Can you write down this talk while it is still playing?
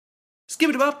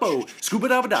Skibba-da-bop-bo,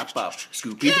 scuba-da-ba-da-bop,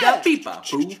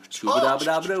 scoop-beep-a-da-beep-bop-boo,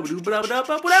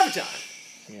 scuba-da-ba-da-ba-da-ba-da-ba-da-ba, whatever time.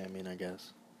 Yeah, I mean, I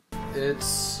guess.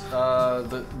 It's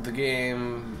the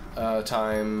game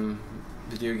time,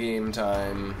 video game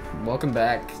time. Welcome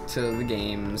back to the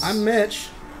games. I'm Mitch.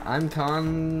 I'm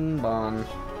Kanban.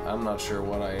 I'm not sure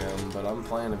what I am, but I'm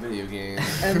playing a video game.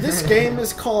 And this game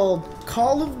is called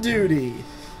Call of Duty.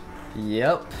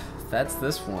 Yep, that's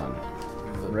this one.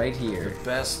 Right here. The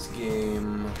best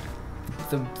game.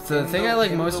 The thing I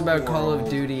like most about Call of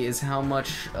world. Duty is how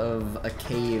much of a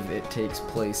cave it takes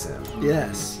place in.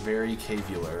 Yes. Very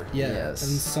cavular. Yeah. Yes.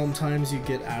 And sometimes you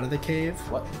get out of the cave.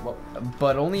 What?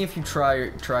 But only if you try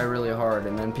really hard,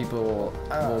 and then people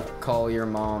will call your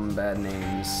mom bad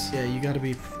names. Yeah, you can't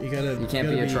be a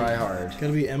tryhard.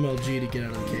 Gotta be MLG to get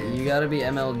out of the cave. You gotta be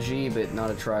MLG, but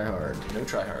not a tryhard. No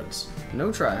tryhards. No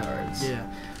tryhards. Yeah.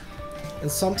 And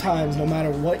sometimes, no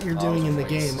matter what you're doing in the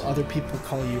waste. game, other people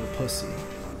call you a pussy.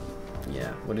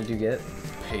 Yeah. What did you get?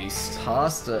 Paste.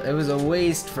 Pasta. It was a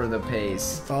waste for the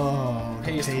paste. Oh,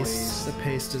 Paste waste. The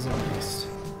paste is a waste.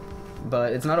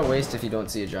 But it's not a waste if you don't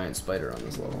see a giant spider on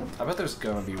this level. I bet there's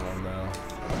gonna be one though.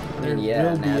 I There mean, yeah,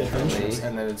 will be naturally. eventually.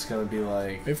 And then it's gonna be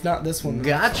like, If not this one,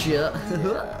 Gotcha!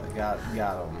 yeah,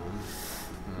 got him.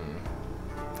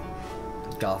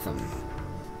 Gotham.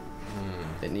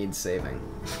 It needs saving.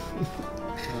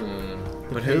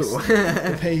 But paste, who?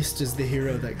 the paste is the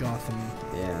hero that Gotham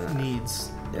Yeah. needs.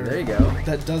 Yeah, Or there you go.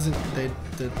 That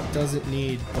doesn't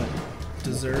need, but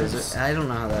deserves. I don't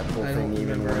know how that whole I thing don't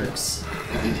even remember. works.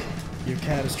 Your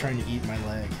cat is trying to eat my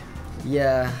leg.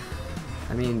 Yeah.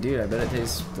 I mean, dude, I bet it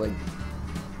tastes, like,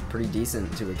 pretty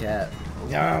decent to a cat.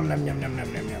 Yum, yum, yum, yum,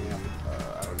 yum, yum, yum, yum.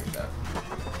 I don't need that.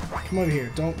 Come over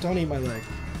here. Don't eat my leg.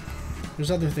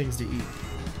 There's other things to eat.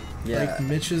 Yeah. Like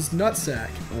Mitch's nutsack.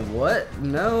 What?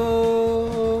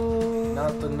 No.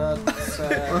 Not the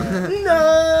nutsack.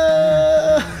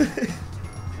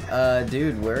 No.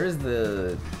 Dude, where is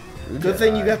the... Good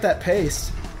thing you got that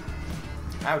paste.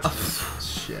 Ouch.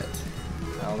 Shit.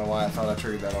 I don't know why I thought I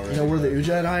triggered that already. You know where the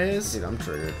Ujai Eye is? Dude, I'm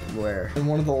triggered. Where? In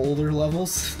one of the older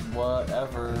levels.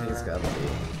 Whatever. It's gotta be.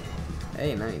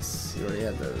 Hey, nice. You already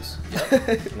had those.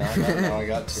 Now I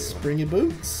got two. Springy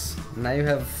boots. Now you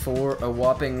have a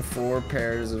whopping 4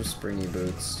 pairs of springy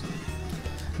boots.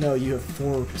 No, you have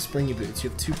 4 springy boots. You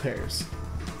have 2 pairs.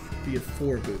 You have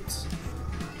 4 boots.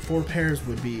 4 pairs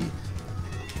would be,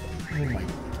 oh my,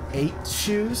 8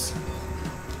 shoes?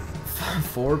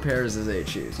 4 pairs is 8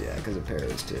 shoes, yeah, because a pair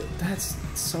is 2. That's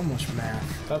so much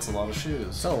math. That's a lot of shoes.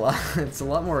 It's a lot. It's a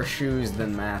lot more shoes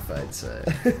than math, I'd say.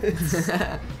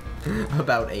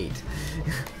 About 8.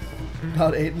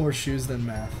 About 8 more shoes than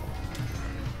math.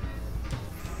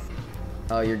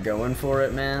 Oh, you're going for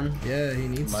it, man? Yeah, he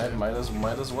needs to. Might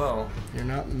as well. You're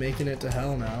not making it to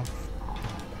hell now.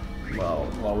 Well,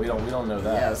 We don't know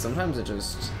that. yeah. Sometimes it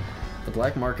just the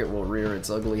black market will rear its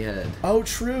ugly head. Oh,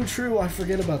 true. I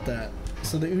forget about that.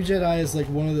 So the Ujai Eye is like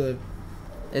one of the.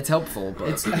 It's helpful, but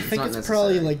I think not it's necessary.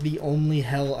 probably like the only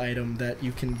hell item that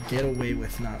you can get away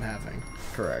with not having,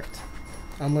 correct.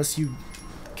 unless you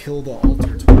kill the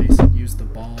altar twice and use the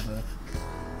ball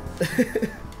to.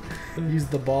 Use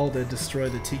the ball to destroy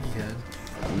the tiki head.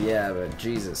 Yeah, but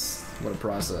Jesus, what a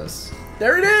process.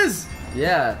 There it is!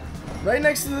 Yeah, Right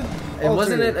next to the it altar.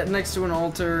 wasn't it next to an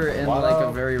altar in like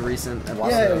a very recent episode.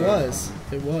 Yeah, it was.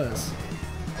 It was.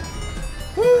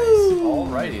 Woo!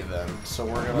 Alrighty then. So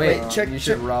we're gonna Wait, check- you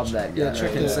should check- rob that guy. yeah,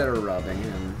 check it Consider robbing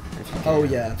him if you can. Oh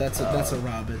yeah, that's a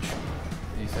robbage.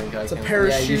 You think I It's a can? pair of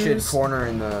Yeah, you should shoes. corner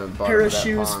in the bottom Pair of of that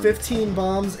shoes, pond. 15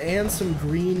 bombs, and some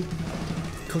green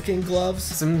cooking gloves.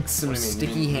 Some What do you mean,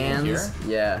 sticky you mean hands. here?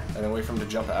 Yeah. And then wait for him to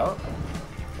jump out.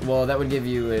 Well, that would give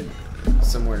you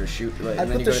somewhere to shoot. Like, I'd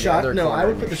and then put you the go to other shot. No, corner I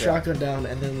would and put you the shot. shotgun down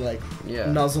and then like Yeah.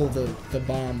 nuzzle the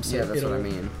bomb. So Yeah, that's it'll, what I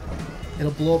mean.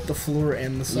 It'll blow up the floor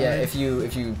and the side. Yeah, if you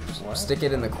What? stick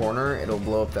it in the corner, it'll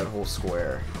blow up that whole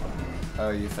square. Oh,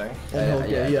 you think? And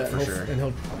yeah, yeah, for sure. And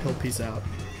he'll peace out.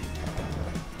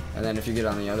 And then if you get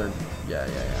on the other, yeah,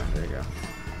 there you go.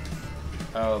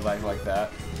 Oh, like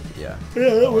that. Yeah.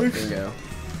 Yeah, that works. Bingo.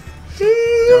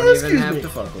 Don't even Excuse have me. to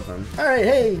fuck with him. All right,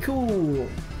 hey, cool.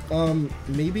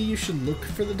 Maybe you should look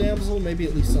for the damsel. Maybe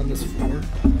at least on this floor,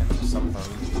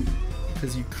 Something.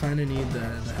 because you kind of need the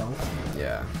help.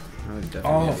 Yeah. I would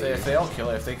Oh. definitely. If they all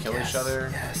kill Yes, each other,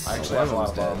 yes. I actually One have a of lot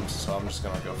of them's dead. bombs, so I'm just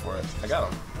gonna go for it. I got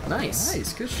him. Nice.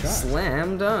 Nice, good shot.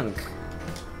 Slam dunk.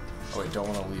 Oh wait, don't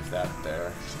want to leave that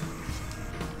there.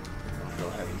 Go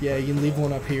ahead. And Yeah, you can leave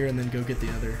one up here and then go get the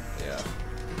other. Yeah.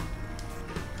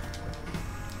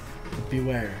 But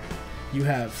beware, you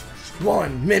have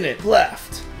 1 minute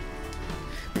left.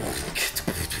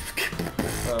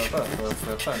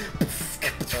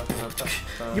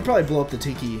 You probably blow up the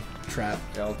tiki trap.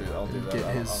 Yeah, I'll do that. Get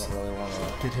I his- don't really want to.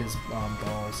 Get his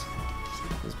balls.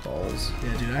 His balls.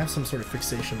 Yeah, dude, I have some sort of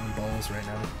fixation on balls right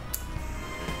now.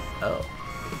 Oh.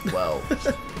 Well.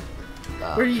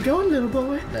 Where are you going, little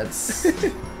boy? That's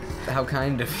how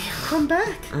kind of you. Come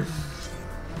back.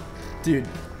 Dude,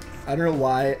 I don't know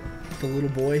why the little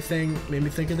boy thing made me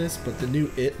think of this, but the new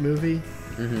It movie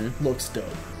looks dope.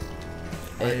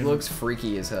 It looks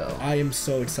freaky as hell. I am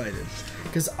so excited.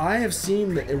 Because I have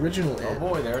seen the original Oh It.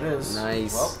 boy, there it is.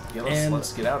 Nice. Well, yeah, And-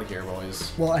 let's get out of here,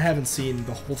 boys. Well, I haven't seen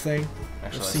the whole thing. Actually,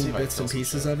 I've let's see seen if I can bits and fill some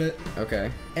pieces shit. of it.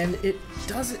 Okay. And it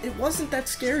wasn't that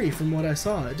scary from what I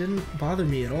saw. It didn't bother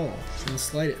me at all in the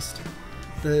slightest.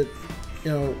 The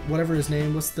whatever his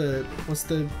name, what's the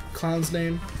clown's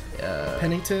name?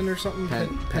 Pennington or something?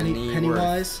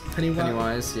 Pennyworth.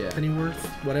 Pennywise, yeah. Pennyworth,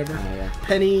 whatever. Yeah.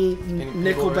 Penny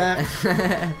Nickelback.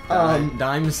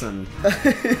 Dimeson.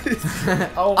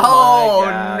 Oh, Oh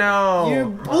my God. no! You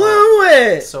blew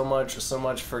it. So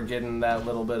much for getting that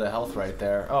little bit of health right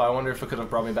there. Oh, I wonder if it could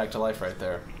have brought me back to life right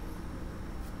there.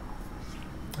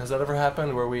 Has that ever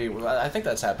happened? I think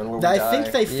that's happened. Where we I die.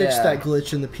 think they fixed Yeah. that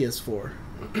glitch in the PS4.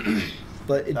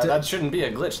 But it That shouldn't be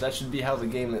a glitch. That should be how the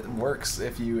game works. I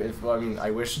mean, I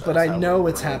wish. but that's I how know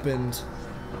it it's would work. happened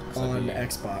That'd on be-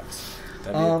 Xbox.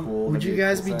 That'd be a cool. Would that'd you a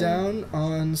guys cool be thing. down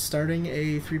on starting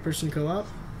a 3-person co-op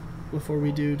before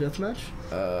we do deathmatch?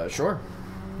 Sure.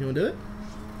 You want to do it?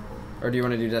 Or do you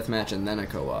want to do deathmatch and then a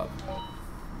co-op?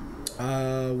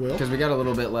 Will? Because we got a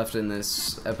little bit left in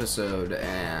this episode,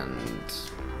 and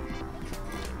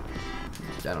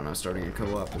I don't know. Starting a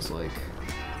co-op is like.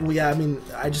 Well, yeah, I mean,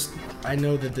 I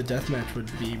know that the deathmatch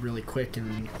would be really quick,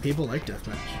 and people like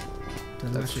deathmatch.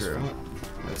 That's Deathmatch is true. fun.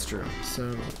 That's true.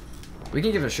 So, We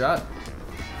can give it a shot.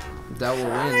 That will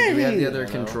win. Do we have the other I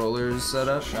know. controllers set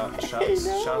up? Shots.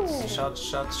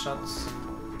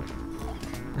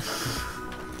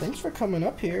 thanks for coming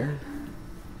up here.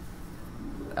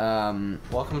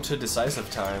 Welcome to Decisive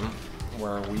Time,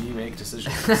 where we make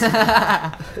decisions.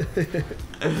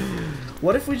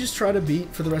 What if we just try to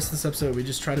beat, for the rest of this episode, we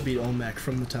just try to beat Olmec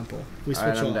from the temple? We switch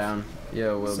Alright, I'm off. down.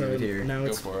 Yeah, we'll So do it here. now Go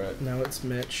it's for it. Now it's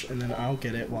Mitch, and then I'll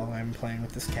get it while I'm playing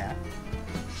with this cat.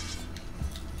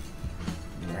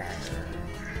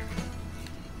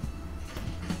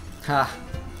 Ha!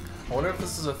 I wonder if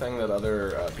this is a thing that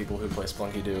other people who play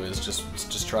Spelunky do, is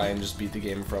just try and just beat the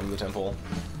game from the temple.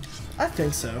 I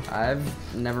think so. I've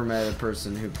never met a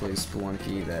person who plays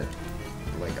Spelunky that,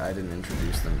 like, I didn't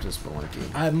introduce them to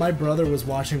Spelunky. My brother was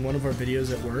watching one of our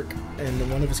videos at work, and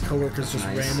one of his coworkers just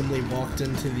Nice. randomly walked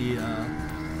into the.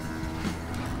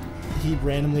 He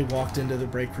randomly walked into the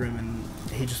break room, and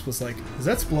he just was like, "Is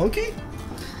that Spelunky?"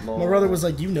 My brother was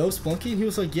like, "You know Spelunky?" And he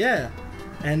was like, "Yeah."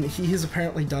 And he has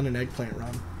apparently done an eggplant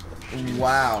run.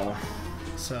 Wow.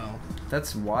 So,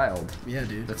 That's wild. yeah,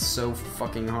 dude. That's so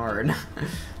fucking hard.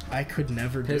 I could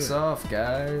never do Piss it. off,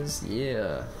 guys.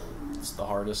 Yeah. It's the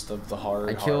hardest of the hard.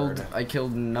 I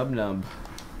killed Nub Nub.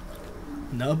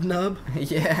 Nub Nub?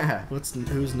 Yeah. Who's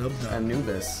Nub Nub?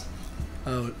 Anubis.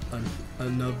 Oh, a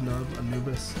Nub Nub,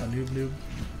 Anubis, a Noob Noob.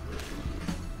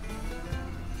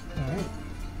 Alright.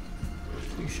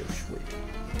 You so sweet.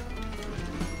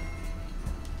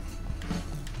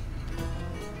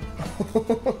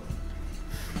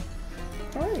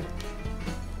 Alright.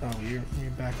 Oh, you're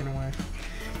backing away.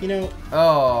 You know,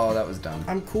 Oh, that was dumb.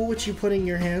 I'm cool with you putting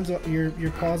your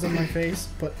your paws on my face,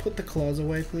 but put the claws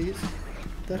away, please.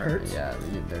 That hurts. Yeah,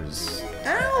 there's.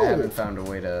 Ow! I haven't found a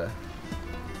way to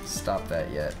stop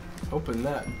that yet. Open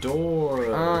that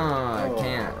door. I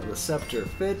can't. The scepter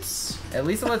fits. At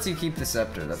least it lets you keep the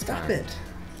scepter. That's Stop kind. it.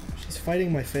 She's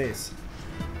fighting my face.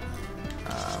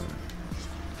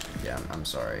 Yeah, I'm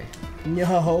sorry.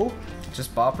 No.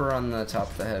 Just bop her on the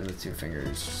top of the head with 2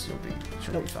 fingers.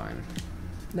 She'll Nope. be fine.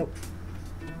 Nope.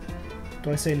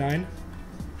 Do I say 9?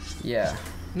 Yeah.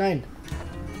 9.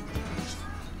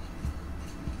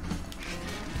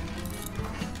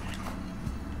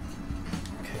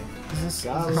 Okay. Is this?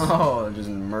 Oh, I just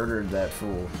murdered that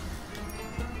fool.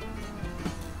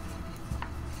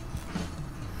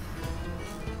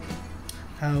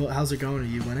 How's it going? Are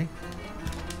you winning?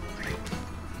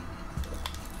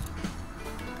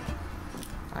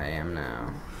 I am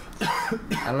now. I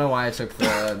don't know why I took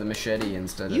the machete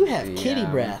instead You of have the, kitty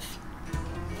breath.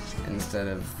 instead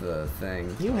of the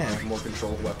thing. You have. More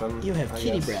controlled weapon. You have I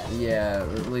kitty guess. breath. Yeah,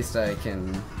 at least I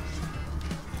can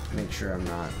make sure I'm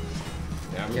not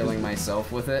Yeah, I mean, killing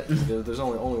myself with it. There's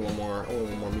only one more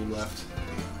meme left.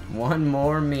 One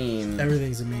more meme.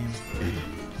 Everything's a meme.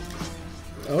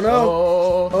 Oh no!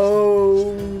 Oh.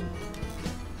 Oh!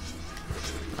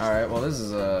 All right. Well, this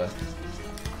is a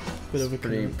Bit of a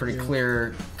Pretty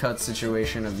clear cut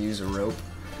situation of use a rope.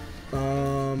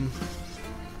 I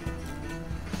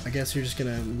guess you're just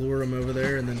gonna lure him over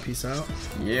there and then peace out.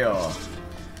 Yeah.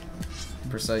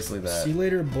 Precisely that. See you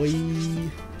later, boy.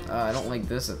 I don't like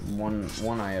this at one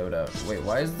iota. Wait,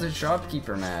 why is the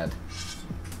shopkeeper mad?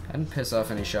 I didn't piss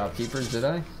off any shopkeepers, did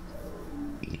I?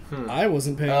 I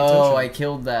wasn't paying Oh, I attention.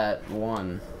 killed that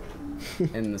one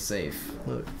in the safe.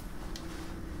 Look.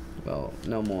 Well,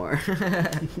 no more.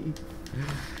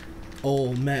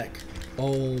 Old Mac.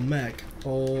 Old Mac.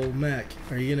 Old Mac.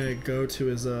 Are you gonna go to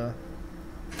his, you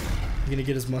gonna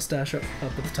get his mustache up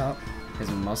at the top? His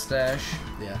mustache?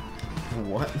 Yeah.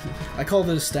 What? I called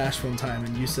it a stash one time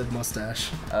and you said mustache.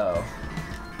 Oh.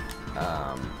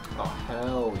 Oh,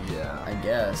 hell yeah. I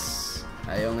guess.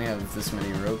 I only have this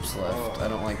many ropes left. Oh. I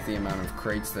don't like the amount of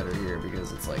crates that are here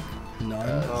because it's like None.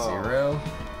 0.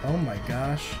 Oh my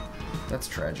gosh. That's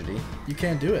tragedy. You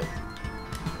can't do it.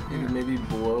 You could maybe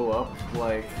blow up,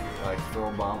 like throw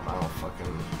a bomb. I don't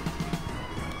fucking.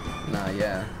 Nah,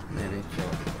 yeah, maybe.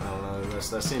 I don't know.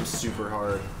 That seems super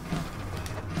hard.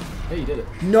 Hey, you did it.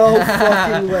 No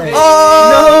fucking way.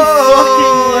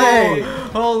 Oh! No fucking way.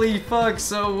 Holy fuck,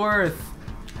 so worth.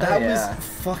 That yeah. was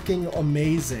fucking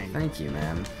amazing. Thank you,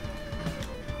 man.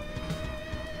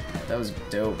 That was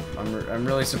dope. I'm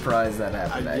really surprised that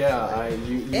happened.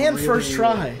 You And really, first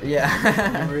try.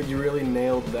 Yeah. you really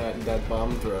nailed that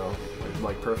bomb throw,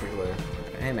 like perfectly.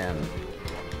 Hey, man.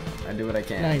 I do what I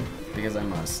can. 9. Because I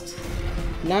must.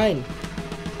 9.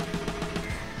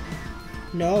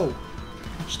 No.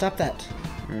 Stop that.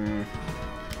 Mm.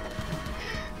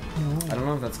 No. I don't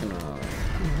know if that's gonna.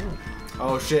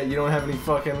 Oh shit! You don't have any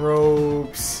fucking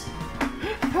ropes.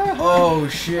 Oh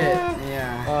shit!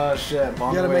 Yeah. Oh shit!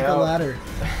 Bomb You gotta the way make out. a ladder.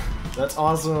 That's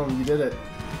awesome. You did it.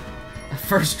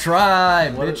 First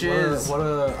try, What bitches.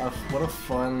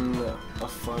 a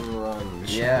fun run.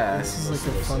 Yeah. This is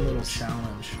like a fun little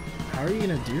challenge. How are you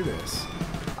gonna do this?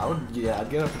 I'd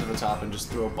get up to the top and just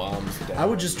throw bombs down. I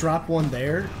would just drop one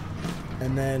there,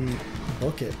 and then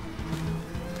book it.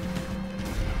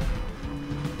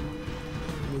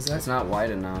 Was that? It's not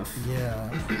wide enough. Yeah.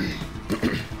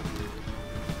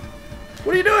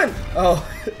 What are you doing? Oh.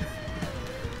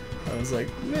 I was like,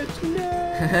 Mitch,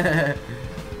 no.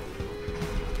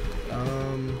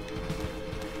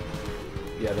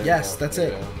 Yeah. There Yes, you go. that's There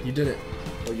it. you go. You did it.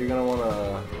 Well, you're gonna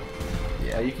wanna.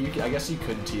 Yeah. I guess you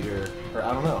could teeter, or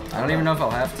I don't know. I don't even know if I'll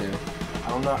have to. I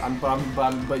don't know.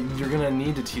 But you're gonna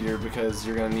need to teeter because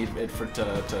you're gonna need it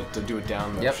to do a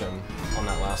down motion on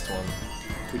that last one.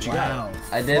 Which you got.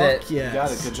 I did Fuck it. Yes. You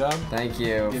got it. Good job. Thank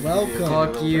you.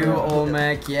 Welcome. Fuck you,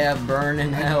 Olmec. Yeah, burn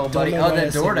in hell, don't buddy. know Oh, why I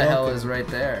the door said to hell welcome. is right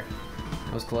there.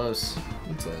 That was close.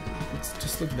 What's that?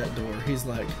 Just look at that door. He's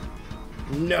like,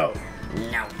 no.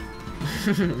 No.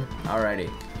 Alrighty.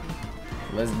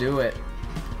 Let's do it.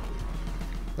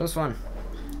 That was fun.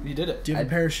 You did it. Do you have a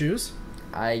pair of shoes?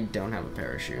 I don't have a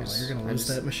pair of shoes. Oh, you're gonna I lose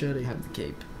just that machete. have the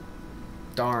cape.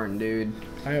 Darn, dude.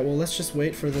 All right. Well, let's just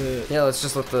wait for the. Yeah, let's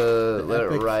just let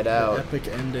it ride the out. epic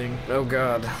ending. Oh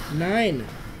god. 9.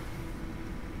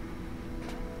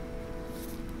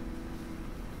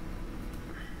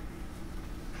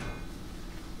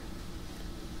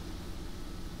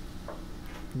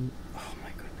 Oh my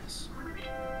goodness.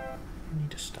 I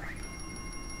need to stop.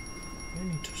 I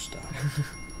need to stop.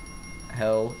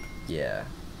 Hell yeah.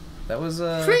 That was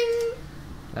That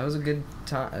was a good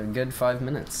time. A good 5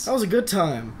 minutes. That was a good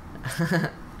time.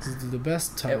 This is the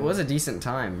best time. It was a decent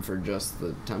time for just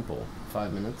the temple.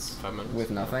 5 minutes. 5 minutes.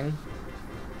 With nothing.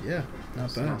 Yeah, not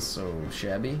It's bad. not so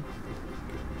shabby.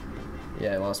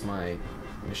 Yeah, I lost my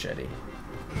machete.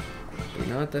 But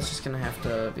you know what? That's just gonna have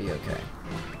to be okay.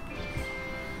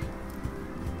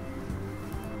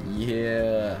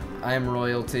 Yeah, I am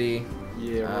royalty.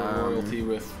 Yeah, royalty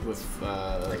with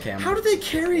The camera. How do they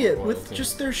carry it with Royalty.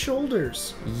 just their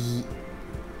shoulders? Ye-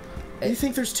 Do you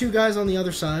think there's 2 guys on the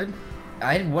other side?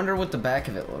 I wonder what the back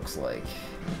of it looks like.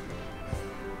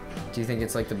 Do you think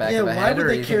it's like the back Yeah, of a why head, would or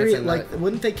they you think carry it's it in like? the...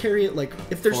 Wouldn't they carry it like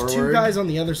if there's 2 Forward? guys on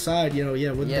the other side? You know,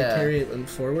 yeah. Wouldn't Yeah. they carry it in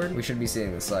forward? We should be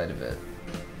seeing the side of it.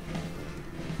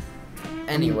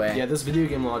 Anyway, Yeah, this video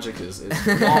game logic is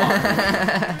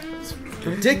wrong.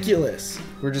 Ridiculous.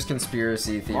 we're just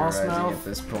conspiracy theorizing Mossmouth. at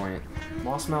this point.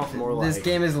 Moss mouth more like. This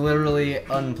game is literally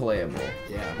unplayable.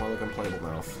 Yeah, more like unplayable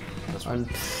mouth. That's Un-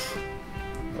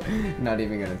 Not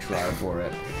even gonna try for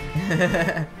it.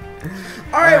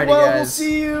 All right, Alrighty, well, we'll guys.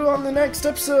 see you on the next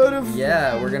episode of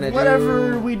Yeah, we're gonna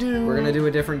whatever do. we do. We're gonna do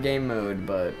a different game mode,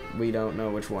 but we don't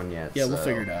know which one yet. Yeah, we'll so.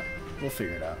 figure it out. We'll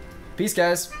figure it out. Peace,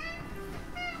 guys.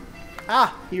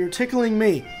 Ah, you're tickling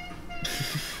me.